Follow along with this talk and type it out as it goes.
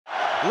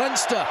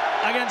Leinster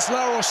against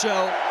La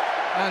Rochelle,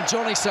 and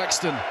Johnny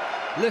Sexton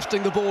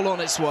lifting the ball on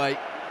its way.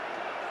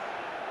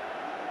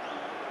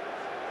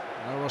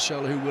 La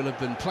Rochelle, who will have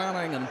been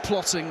planning and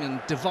plotting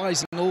and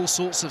devising all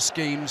sorts of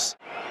schemes.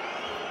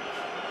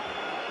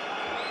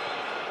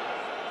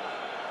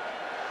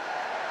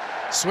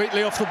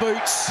 Sweetly off the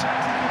boots,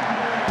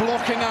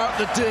 blocking out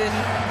the din.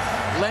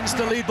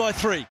 Leinster lead by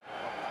 3.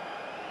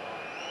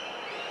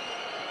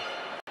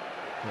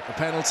 But the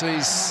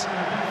penalties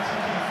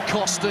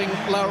costing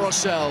La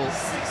Rochelle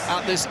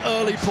at this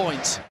early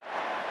point.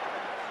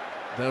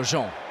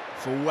 Bergeon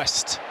for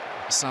West.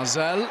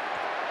 Saint-Zel.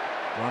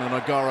 Ronan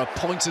O'Gara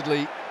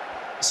pointedly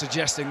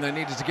suggesting they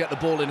needed to get the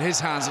ball in his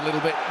hands a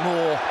little bit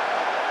more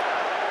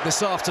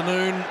this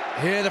afternoon.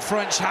 Here the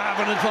French have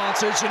an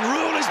advantage, and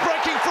Roule is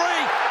breaking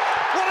free.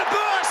 What a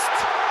burst!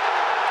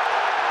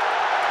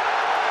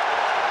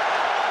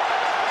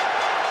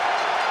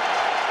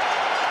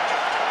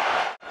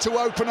 To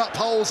open up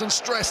holes and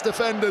stress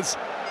defenders,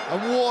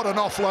 and what an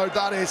offload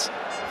that is,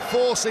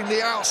 forcing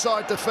the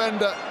outside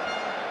defender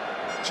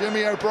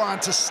Jimmy O'Brien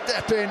to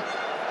step in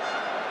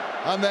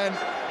and then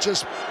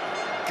just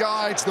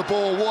guides the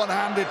ball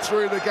one-handed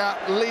through the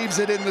gap, leaves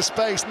it in the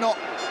space, not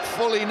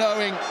fully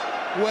knowing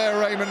where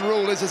Raymond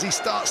Roule is as he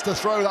starts to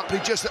throw that, but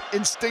he just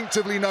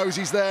instinctively knows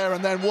he's there,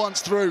 and then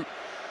once through.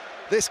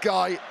 This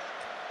guy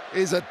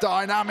is a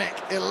dynamic,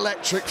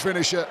 electric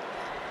finisher,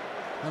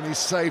 and he's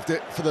saved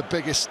it for the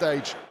biggest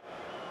stage.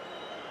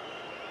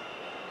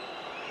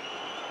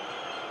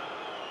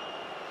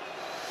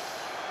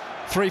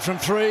 Three from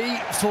 3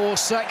 for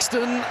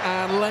Sexton,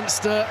 and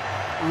Leinster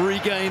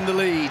regain the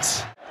lead.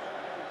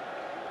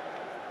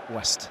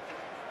 West.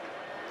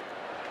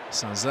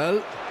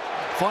 Saint-Zel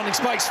finding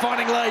space,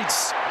 finding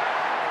lanes.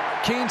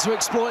 Keen to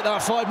exploit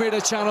that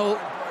 5-metre channel.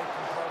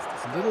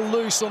 A little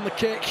loose on the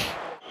kick.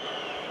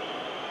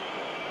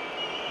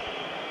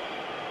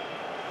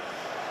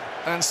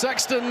 And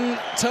Sexton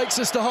takes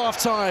us to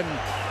half-time,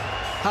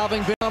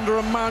 having been under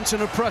a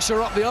mountain of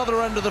pressure up the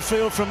other end of the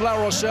field from La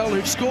Rochelle,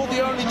 who've scored the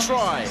only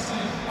try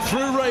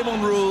through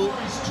Raymond Roule.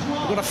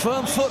 They've got a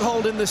firm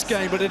foothold in this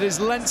game, but it is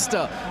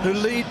Leinster who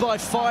lead by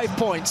 5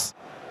 points.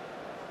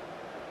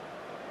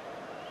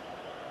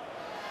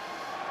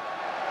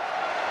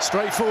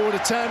 Straightforward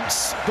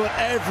attempts, but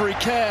every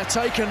care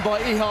taken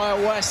by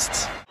Ihaya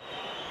West.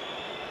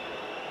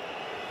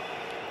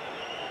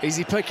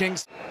 Easy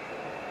pickings.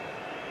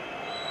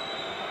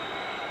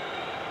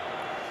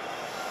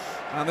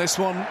 And this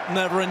one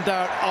never in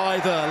doubt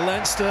either.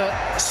 Leinster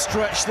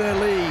stretch their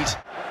lead.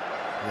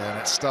 Yeah, and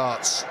it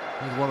starts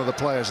with one of the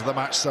players of the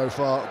match so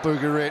far,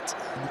 Bouguerit,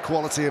 and the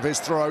quality of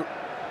his throw.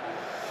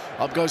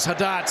 Up goes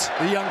Haddad,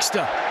 the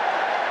youngster.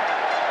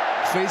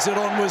 Feeds it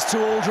onwards to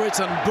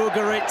Aldrit and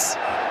Bouguerit.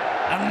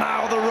 And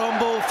now the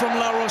rumble from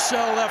La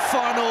Rochelle. Their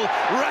final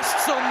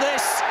rests on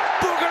this.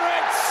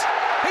 Bouguerit!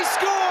 He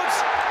scored!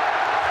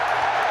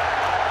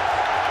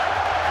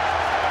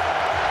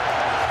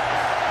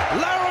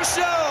 La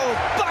Rochelle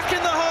back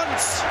in the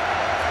hunt.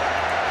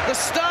 The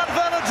Stade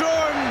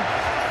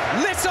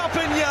Velodrome lit up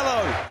in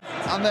yellow.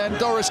 And then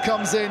Doris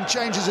comes in,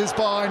 changes his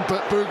bind,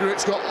 but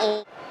Bouguerit's got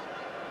all...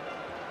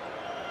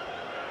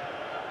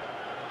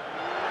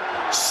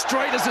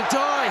 Straight as a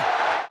die.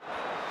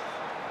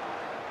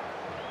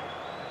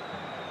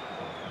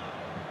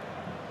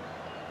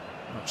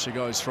 Up she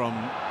goes from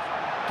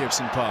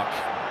Gibson Park.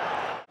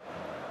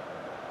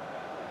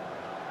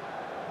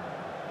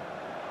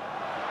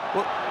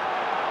 Well,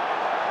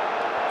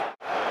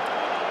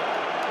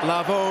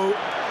 Lavo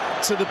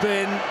to the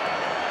bin,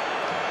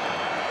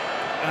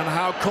 and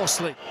how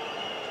costly.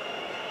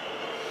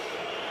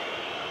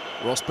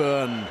 Ross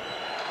Byrne,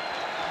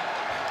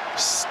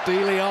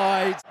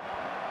 steely-eyed.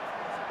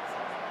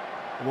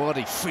 What,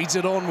 he feeds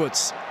it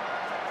onwards.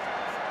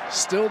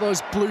 Still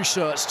those blue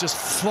shirts just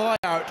fly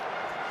out.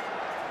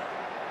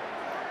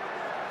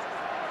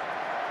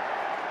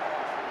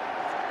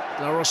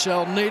 La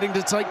Rochelle needing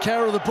to take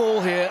care of the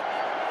ball here.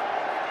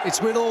 It's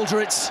with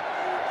Aldrit.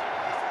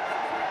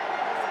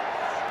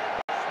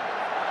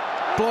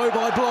 Blow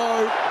by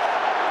blow.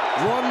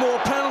 One more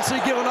penalty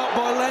given up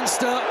by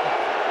Leinster.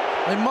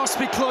 They must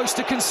be close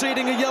to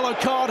conceding a yellow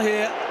card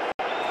here.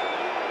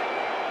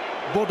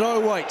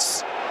 Bordeaux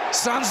waits.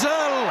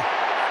 Saint-Zel,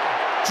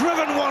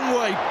 driven one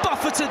way,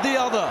 buffeted the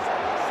other.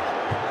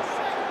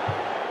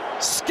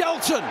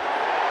 Skelton,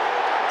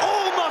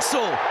 all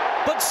muscle,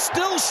 but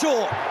still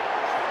short.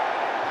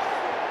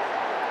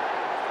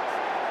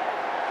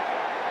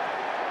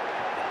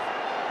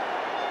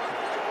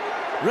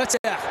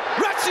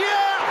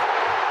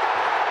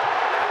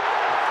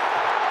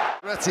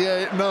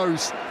 Retier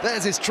knows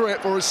there's his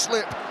trip or his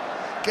slip,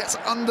 gets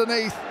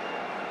underneath.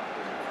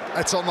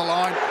 It's on the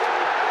line.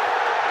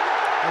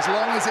 As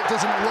long as it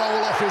doesn't roll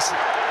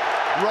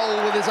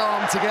with his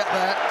arm to get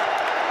there.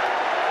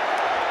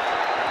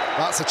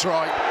 That's a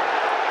try.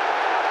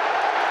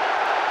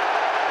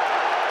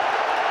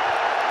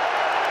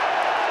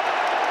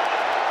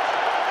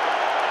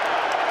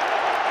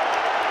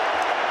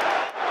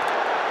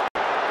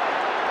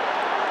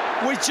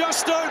 We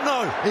just don't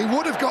know. He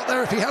would have got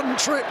there if he hadn't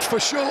tripped, for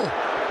sure.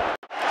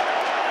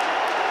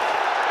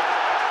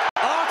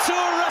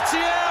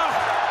 Rochelle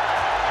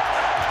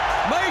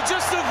may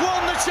just have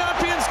won the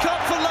Champions Cup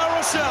for La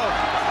Rochelle.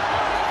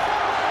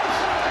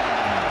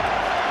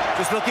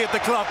 Just looking at the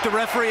clock, the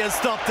referee has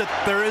stopped it.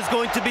 There is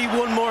going to be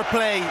one more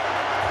play.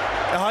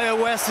 Ohio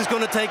West is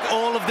going to take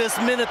all of this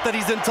minute that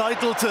he's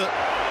entitled to